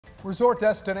Resort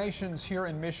destinations here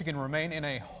in Michigan remain in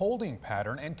a holding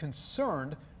pattern and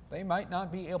concerned they might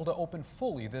not be able to open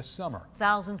fully this summer.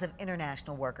 Thousands of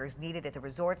international workers needed at the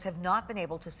resorts have not been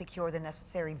able to secure the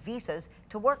necessary visas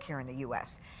to work here in the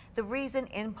U.S. The reason,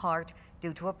 in part,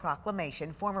 due to a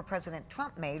proclamation former President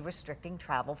Trump made restricting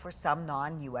travel for some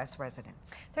non-U.S.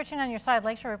 residents. 13 on your side,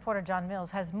 Lakeshore reporter John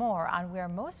Mills has more on where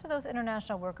most of those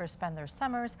international workers spend their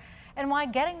summers and why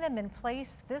getting them in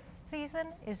place this season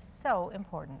is so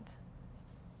important.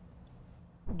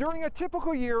 During a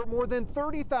typical year, more than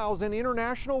 30,000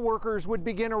 international workers would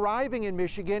begin arriving in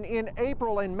Michigan in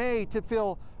April and May to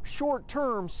fill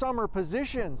short-term summer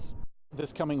positions.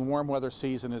 This coming warm weather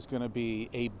season is going to be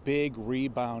a big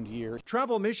rebound year.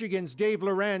 Travel Michigan's Dave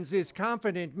Lorenz is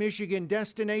confident Michigan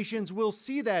destinations will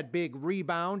see that big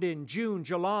rebound in June,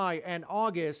 July, and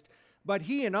August. But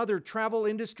he and other travel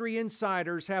industry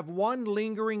insiders have one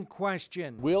lingering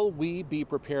question. Will we be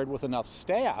prepared with enough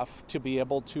staff to be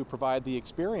able to provide the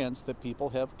experience that people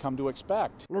have come to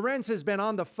expect? Lorenz has been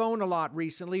on the phone a lot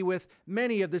recently with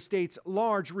many of the state's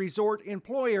large resort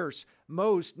employers.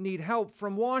 Most need help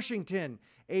from Washington.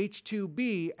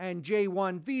 H-2B and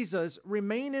J-1 visas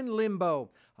remain in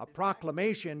limbo. A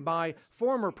proclamation by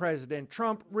former President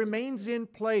Trump remains in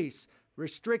place,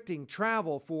 restricting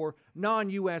travel for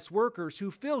non-U.S. workers who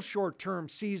fill short-term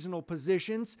seasonal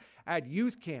positions at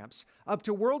youth camps up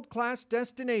to world-class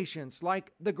destinations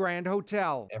like the Grand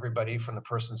Hotel. Everybody from the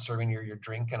person serving your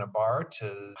drink in a bar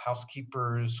to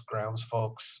housekeepers, grounds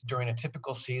folks. During a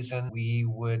typical season, we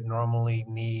would normally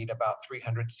need about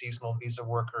 300 seasonal visa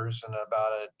workers and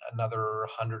about another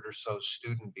 100 or so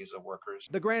student visa workers.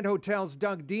 The Grand Hotel's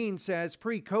Doug Dean says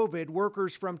pre-COVID,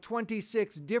 workers from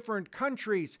 26 different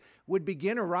countries would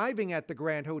begin arriving at the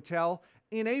Grand Hotel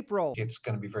in April. It's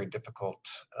going to be very difficult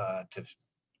to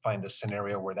find a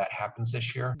scenario where that happens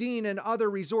this year. Dean and other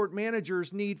resort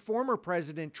managers need former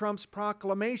President Trump's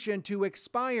proclamation to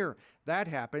expire. That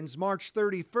happens March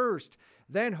 31st.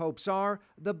 Then hopes are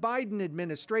the Biden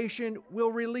administration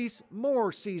will release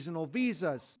more seasonal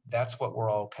visas. That's what we're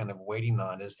all kind of waiting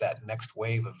on, is that next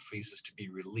wave of visas to be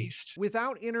released.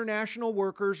 Without international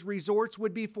workers, resorts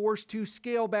would be forced to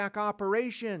scale back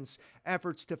operations.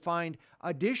 Efforts to find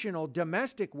additional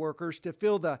domestic workers to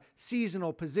fill the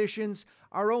seasonal positions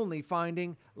are only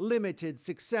finding limited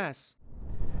success.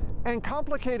 And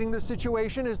complicating the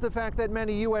situation is the fact that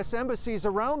many U.S. embassies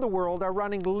around the world are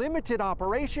running limited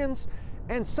operations,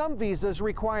 and some visas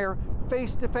require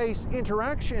face-to-face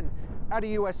interaction at a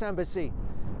U.S. embassy.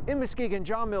 In Muskegon,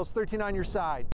 John Mills, 13 on your side.